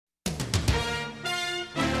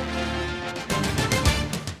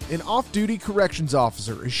An off-duty corrections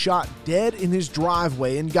officer is shot dead in his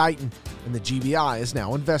driveway in Guyton, and the GBI is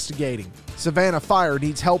now investigating. Savannah Fire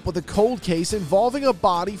needs help with a cold case involving a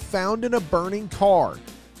body found in a burning car.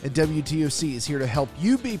 And WTOC is here to help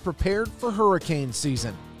you be prepared for hurricane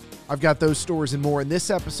season. I've got those stories and more in this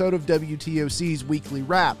episode of WTOC's Weekly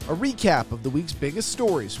Wrap, a recap of the week's biggest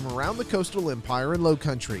stories from around the coastal empire and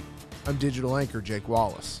Lowcountry. I'm digital anchor Jake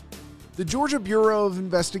Wallace. The Georgia Bureau of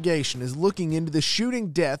Investigation is looking into the shooting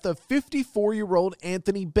death of 54-year-old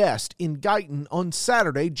Anthony Best in Guyton on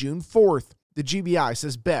Saturday, June 4th. The GBI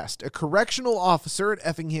says Best, a correctional officer at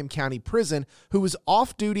Effingham County Prison who was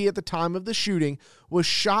off duty at the time of the shooting, was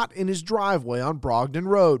shot in his driveway on Brogdon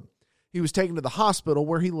Road. He was taken to the hospital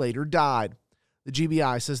where he later died. The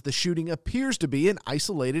GBI says the shooting appears to be an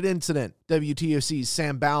isolated incident. WTOC's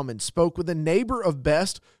Sam Bauman spoke with a neighbor of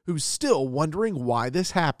Best who's still wondering why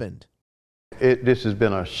this happened. This has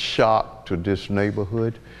been a shock to this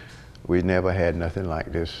neighborhood. We never had nothing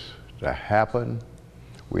like this to happen.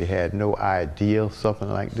 We had no idea something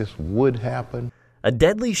like this would happen. A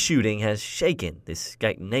deadly shooting has shaken this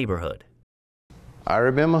Guyton neighborhood. I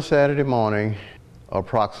remember Saturday morning,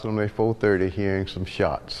 approximately 4:30, hearing some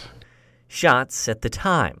shots. Shots at the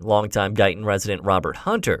time. Longtime Guyton resident Robert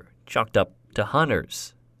Hunter chalked up to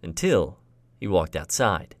hunters until he walked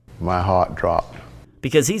outside. My heart dropped.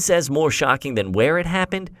 Because he says more shocking than where it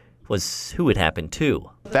happened was who it happened to.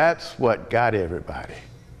 That's what got everybody.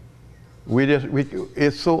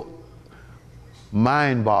 It's so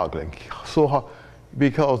mind-boggling, so hard,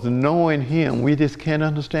 because knowing him, we just can't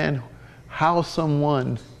understand how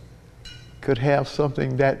someone could have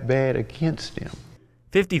something that bad against him.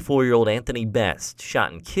 54-year-old Anthony Best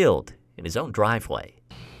shot and killed in his own driveway.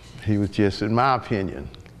 He was just, in my opinion,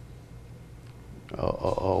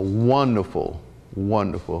 a wonderful,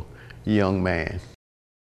 wonderful young man.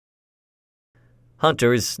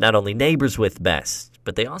 Hunter is not only neighbors with Best,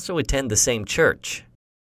 but they also attend the same church.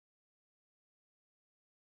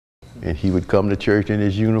 And he would come to church in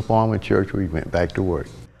his uniform, and church where he went back to work.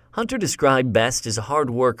 Hunter described Best as a hard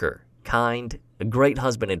worker, kind, a great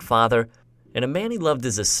husband and father, and a man he loved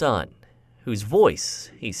as a son, whose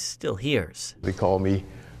voice he still hears. They call me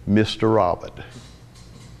Mr. Robert,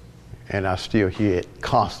 and I still hear it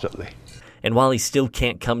constantly. And while he still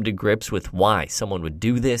can't come to grips with why someone would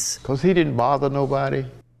do this, because he didn't bother nobody,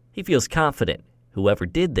 he feels confident whoever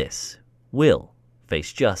did this will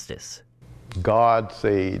face justice. God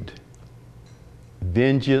said,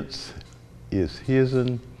 vengeance is his,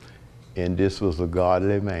 and this was a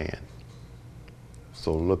godly man.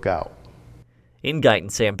 So look out. In Guyton,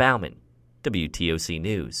 Sam Bauman, WTOC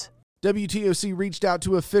News. WTOC reached out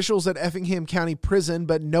to officials at Effingham County Prison,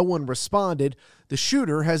 but no one responded. The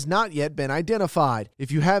shooter has not yet been identified.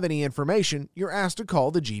 If you have any information, you're asked to call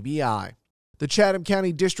the GBI. The Chatham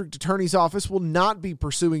County District Attorney's Office will not be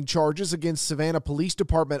pursuing charges against Savannah Police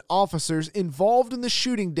Department officers involved in the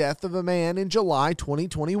shooting death of a man in July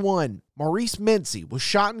 2021. Maurice Mincy was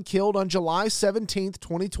shot and killed on July 17,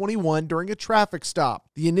 2021 during a traffic stop.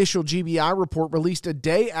 The initial GBI report released a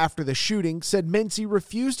day after the shooting said Mincy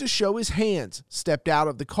refused to show his hands, stepped out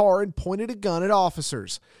of the car, and pointed a gun at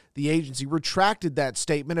officers. The agency retracted that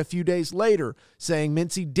statement a few days later, saying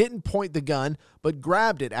Mincy didn't point the gun, but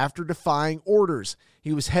grabbed it after defying orders.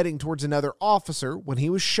 He was heading towards another officer when he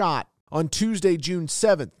was shot. On Tuesday, June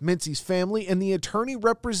 7th, Mincy's family and the attorney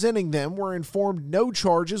representing them were informed no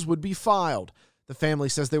charges would be filed. The family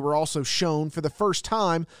says they were also shown for the first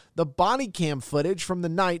time the body cam footage from the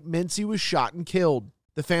night Mincy was shot and killed.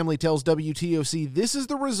 The family tells WTOC this is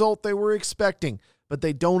the result they were expecting, but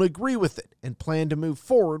they don't agree with it and plan to move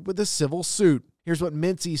forward with a civil suit. Here's what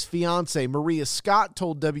Mincy's fiancée, Maria Scott,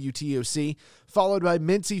 told WTOC, followed by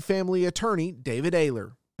Mincy family attorney David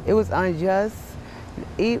Ayler. It was unjust.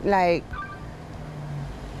 Like,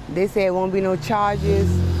 they said it won't be no charges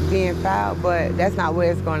being filed, but that's not where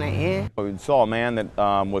it's going to end. We saw a man that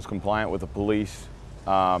was compliant with the police.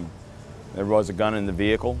 There was a gun in the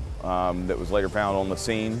vehicle that was later found on the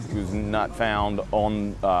scene. He was not found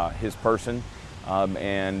on his person.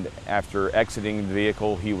 And after exiting the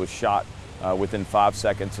vehicle, he was shot within 5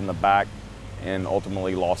 seconds in the back and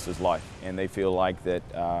ultimately lost his life. And they feel like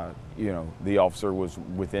that, the officer was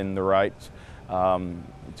within the rights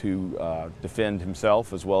to defend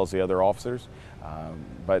himself as well as the other officers.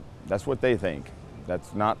 But that's what they think.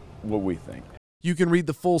 That's not what we think. You can read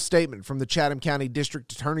the full statement from the Chatham County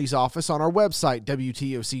District Attorney's Office on our website,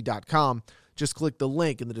 WTOC.com. Just click the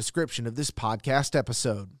link in the description of this podcast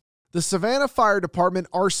episode. The Savannah Fire Department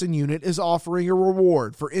Arson Unit is offering a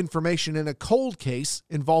reward for information in a cold case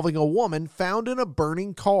involving a woman found in a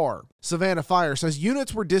burning car. Savannah Fire says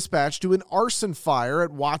units were dispatched to an arson fire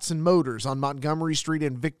at Watson Motors on Montgomery Street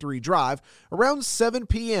and Victory Drive around 7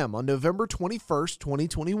 p.m. on November 21st,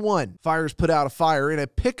 2021. Fires put out a fire in a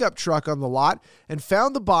pickup truck on the lot and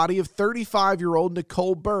found the body of 35-year-old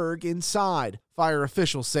Nicole Berg inside. Fire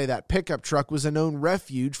officials say that pickup truck was a known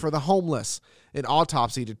refuge for the homeless. An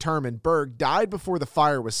autopsy determined Berg died before the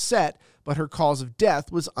fire was set, but her cause of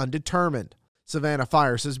death was undetermined. Savannah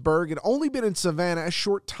Fire says Berg had only been in Savannah a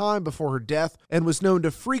short time before her death and was known to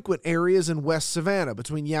frequent areas in West Savannah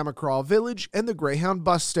between Yamacraw Village and the Greyhound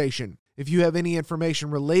bus station. If you have any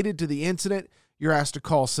information related to the incident, you're asked to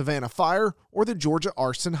call Savannah Fire or the Georgia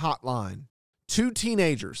Arson Hotline. 2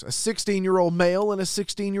 teenagers, a 16-year-old male and a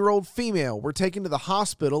 16-year-old female, were taken to the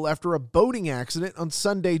hospital after a boating accident on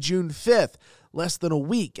Sunday, June 5th, less than a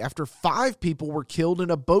week after 5 people were killed in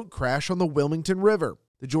a boat crash on the Wilmington River.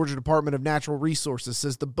 The Georgia Department of Natural Resources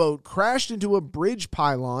says the boat crashed into a bridge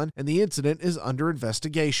pylon and the incident is under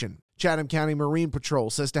investigation. Chatham County Marine Patrol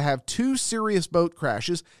says to have 2 serious boat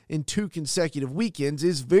crashes in 2 consecutive weekends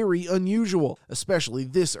is very unusual, especially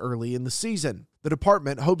this early in the season. The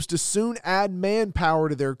department hopes to soon add manpower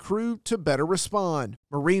to their crew to better respond.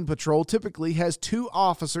 Marine Patrol typically has 2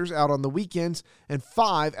 officers out on the weekends and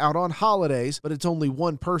 5 out on holidays, but it's only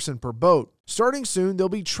 1 person per boat. Starting soon, they'll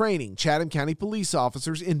be training Chatham County police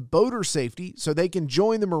officers in boater safety so they can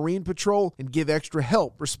join the Marine Patrol and give extra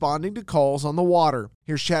help responding to calls on the water.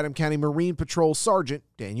 Here's Chatham County Marine Patrol Sergeant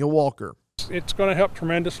Daniel Walker. It's going to help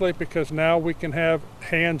tremendously because now we can have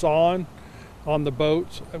hands-on on the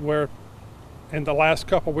boats, where in the last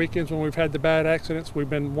couple weekends when we've had the bad accidents, we've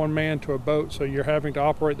been 1 man to a boat, so you're having to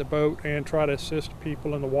operate the boat and try to assist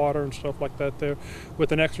people in the water and stuff like that there.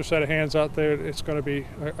 With an extra set of hands out there, it's going to be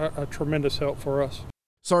a tremendous help for us.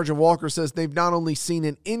 Sergeant Walker says they've not only seen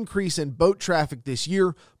an increase in boat traffic this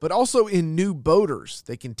year, but also in new boaters.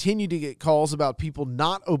 They continue to get calls about people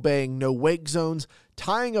not obeying no-wake zones,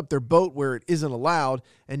 tying up their boat where it isn't allowed,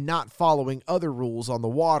 and not following other rules on the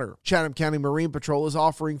water. Chatham County Marine Patrol is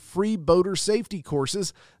offering free boater safety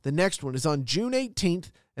courses. The next one is on June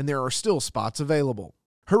 18th, and there are still spots available.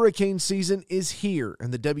 Hurricane season is here,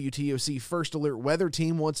 and the WTOC First Alert Weather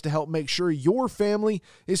Team wants to help make sure your family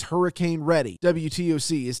is hurricane ready.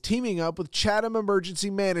 WTOC is teaming up with Chatham Emergency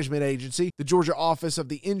Management Agency, the Georgia Office of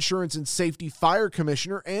the Insurance and Safety Fire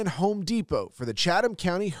Commissioner, and Home Depot for the Chatham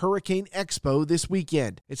County Hurricane Expo this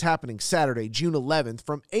weekend. It's happening Saturday, June 11th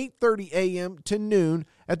from 8:30 a.m. to noon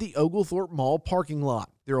at the Oglethorpe Mall parking lot.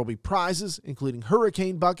 There will be prizes, including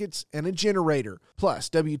hurricane buckets and a generator. Plus,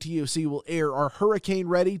 WTOC will air our Hurricane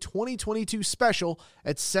Ready 2022 special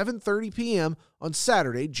at 7:30 p.m. on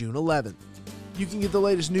Saturday, June 11th. You can get the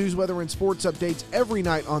latest news, weather, and sports updates every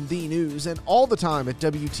night on The News and all the time at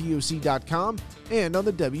WTOC.com and on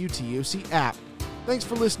the WTOC app. Thanks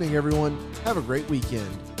for listening, everyone. Have a great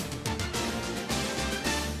weekend.